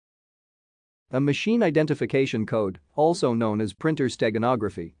A machine identification code, also known as printer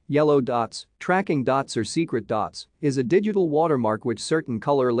steganography, yellow dots, tracking dots or secret dots, is a digital watermark which certain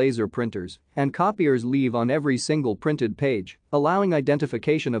color laser printers and copiers leave on every single printed page, allowing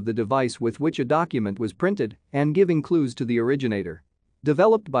identification of the device with which a document was printed and giving clues to the originator.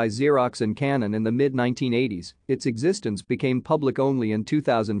 Developed by Xerox and Canon in the mid-1980s, its existence became public only in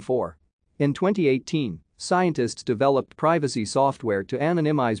 2004. In 2018, scientists developed privacy software to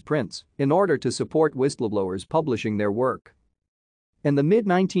anonymize prints in order to support whistleblowers publishing their work. In the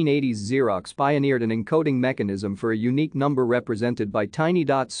mid-1980s, Xerox pioneered an encoding mechanism for a unique number represented by tiny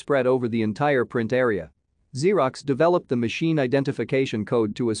dots spread over the entire print area. Xerox developed the machine identification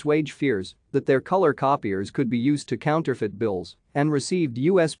code to assuage fears that their color copiers could be used to counterfeit bills and received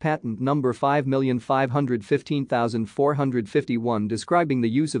U.S. patent number 5,515,451 describing the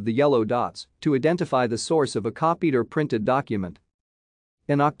use of the yellow dots to identify the source of a copied or printed document.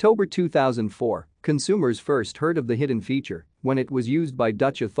 In October 2004, consumers first heard of the hidden feature when it was used by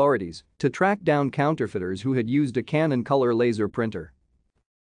Dutch authorities to track down counterfeiters who had used a Canon color laser printer.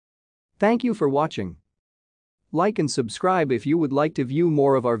 Thank you for watching. Like and subscribe if you would like to view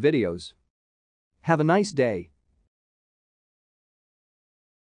more of our videos. Have a nice day.